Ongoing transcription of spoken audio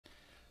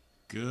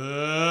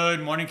Good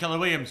morning, Keller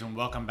Williams, and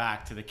welcome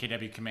back to the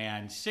KW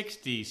Command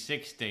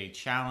 66-Day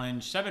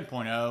Challenge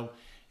 7.0,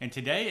 and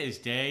today is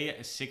day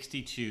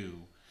 62.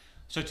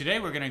 So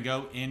today we're going to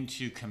go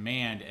into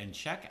Command and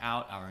check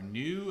out our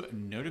new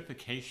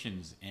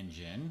notifications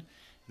engine.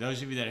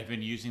 Those of you that have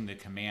been using the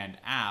Command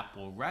app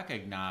will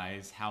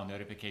recognize how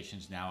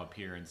notifications now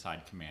appear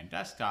inside Command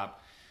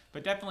Desktop,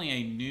 but definitely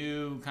a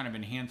new kind of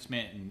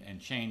enhancement and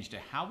change to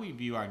how we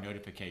view our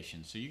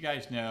notifications. So you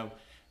guys know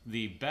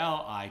the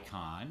bell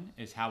icon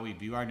is how we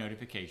view our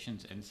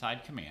notifications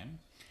inside Command.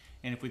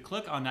 And if we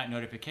click on that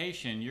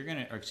notification,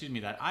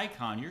 that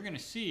icon, you're gonna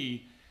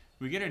see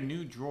we get a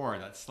new drawer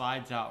that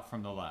slides out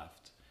from the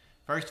left.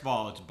 First of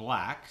all, it's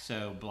black,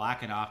 so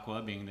black and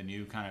aqua being the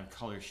new kind of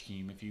color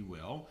scheme, if you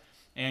will.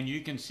 And you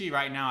can see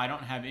right now I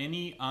don't have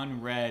any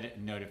unread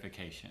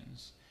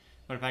notifications.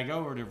 But if I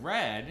go over to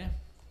red,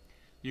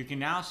 you can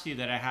now see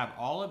that I have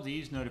all of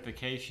these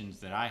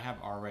notifications that I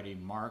have already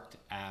marked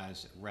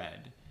as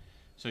read.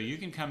 So you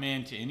can come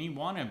into any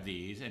one of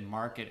these and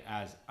mark it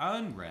as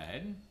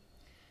unread,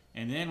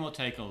 and then we'll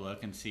take a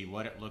look and see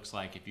what it looks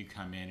like if you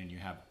come in and you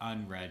have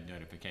unread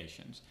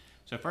notifications.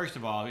 So first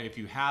of all, if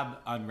you have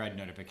unread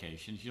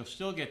notifications, you'll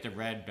still get the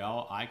red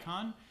bell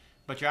icon,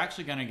 but you're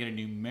actually going to get a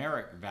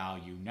numeric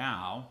value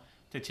now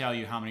to tell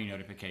you how many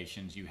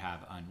notifications you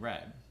have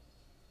unread.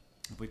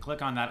 If we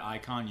click on that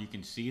icon, you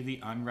can see the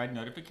unread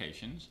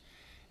notifications,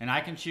 and I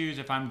can choose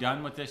if I'm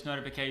done with this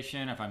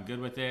notification, if I'm good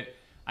with it.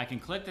 I can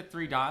click the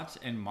three dots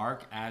and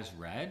mark as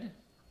read,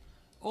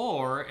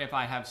 or if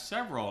I have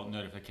several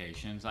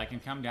notifications, I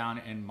can come down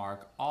and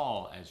mark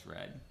all as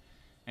read.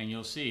 And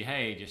you'll see,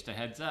 hey, just a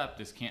heads up,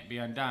 this can't be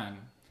undone.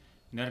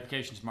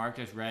 Notifications marked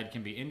as read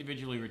can be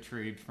individually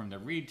retrieved from the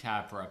read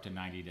tab for up to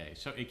 90 days.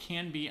 So it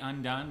can be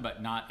undone,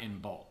 but not in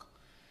bulk.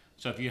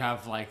 So if you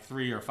have like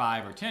 3 or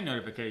 5 or 10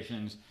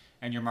 notifications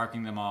and you're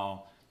marking them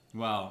all,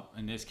 well,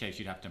 in this case,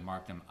 you'd have to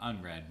mark them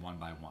unread one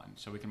by one.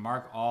 So we can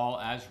mark all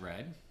as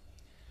read.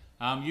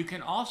 You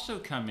can also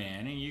come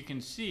in and you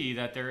can see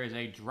that there is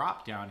a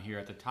drop down here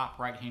at the top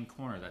right hand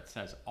corner that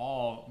says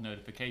all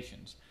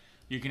notifications.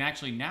 You can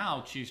actually now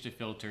choose to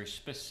filter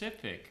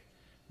specific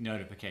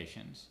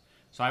notifications.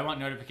 So I want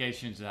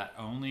notifications that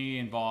only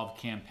involve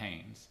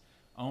campaigns,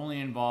 only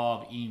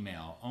involve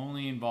email,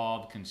 only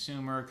involve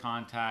consumer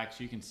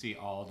contacts. You can see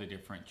all the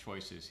different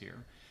choices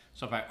here.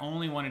 So if I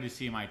only wanted to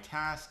see my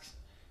tasks,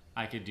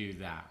 I could do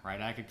that,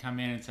 right? I could come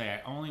in and say I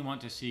only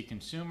want to see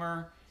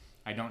consumer.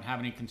 I don't have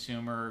any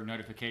consumer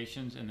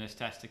notifications in this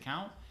test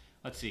account.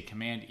 Let's see,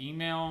 command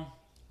email,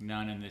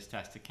 none in this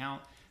test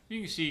account.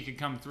 You can see you can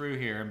come through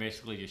here and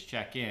basically just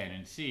check in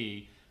and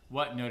see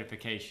what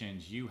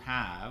notifications you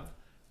have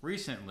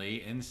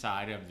recently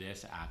inside of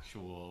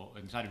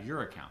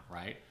your account,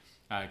 right?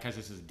 Because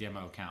this is a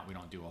demo account, we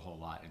don't do a whole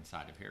lot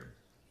inside of here.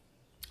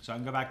 So I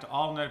can go back to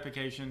all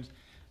notifications,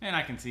 and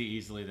I can see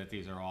easily that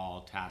these are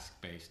all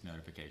task-based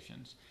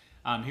notifications.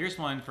 Here's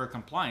one for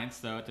compliance,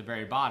 though, at the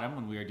very bottom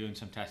when we were doing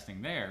some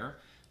testing there.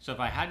 So if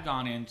I had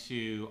gone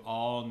into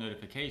all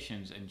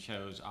notifications and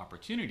chose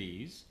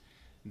opportunities,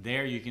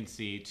 there you can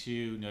see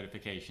 2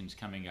 notifications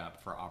coming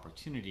up for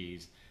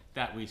opportunities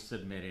that we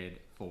submitted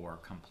for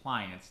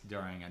compliance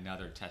during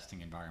another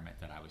testing environment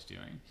that I was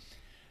doing.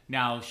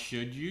 Now,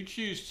 should you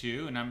choose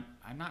to, and I'm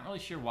not really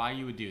sure why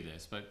you would do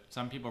this, but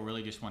some people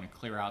really just want to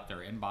clear out their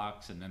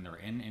inbox and then their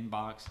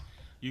inbox,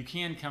 you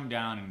can come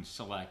down and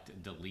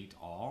select delete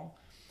all.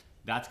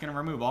 That's going to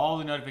remove all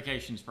the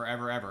notifications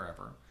forever,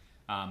 ever.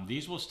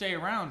 These will stay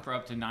around for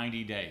up to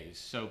 90 days.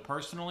 So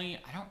personally,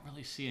 I don't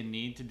really see a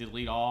need to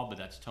delete all, but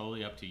that's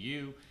totally up to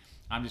you.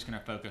 I'm just going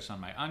to focus on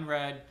my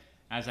unread.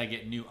 As I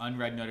get new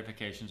unread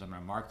notifications, I'm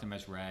going to mark them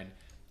as read.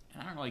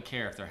 And I don't really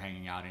care if they're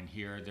hanging out in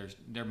here.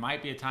 There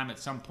might be a time at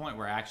some point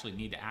where I actually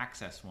need to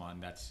access one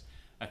that's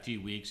a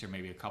few weeks or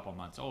maybe a couple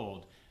months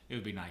old. It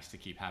would be nice to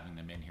keep having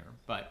them in here,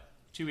 but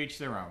to each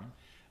their own.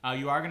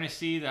 You are going to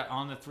see that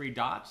on the 3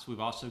 dots, we've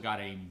also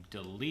got a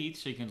delete,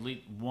 so you can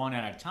delete one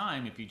at a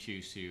time if you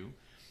choose to.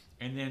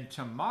 And then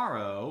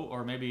tomorrow,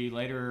 or maybe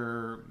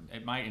later,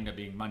 it might end up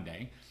being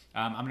Monday,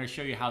 I'm going to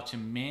show you how to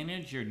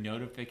manage your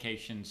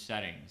notification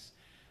settings.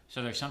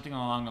 So there's something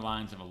along the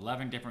lines of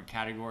 11 different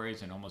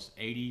categories and almost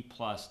 80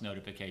 plus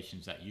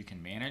notifications that you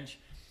can manage.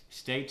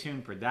 Stay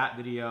tuned for that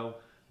video.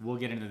 We'll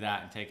get into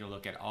that and take a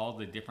look at all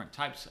the different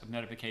types of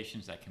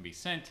notifications that can be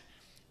sent,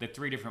 the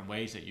 3 different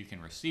ways that you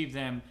can receive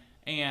them,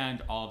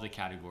 and all the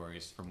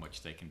categories from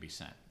which they can be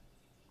sent.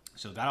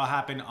 So that'll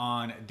happen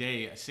on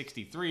day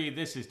 63.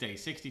 This is day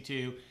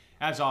 62.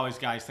 As always,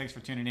 guys, thanks for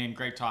tuning in.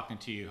 Great talking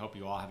to you. Hope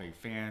you all have a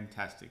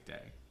fantastic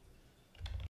day.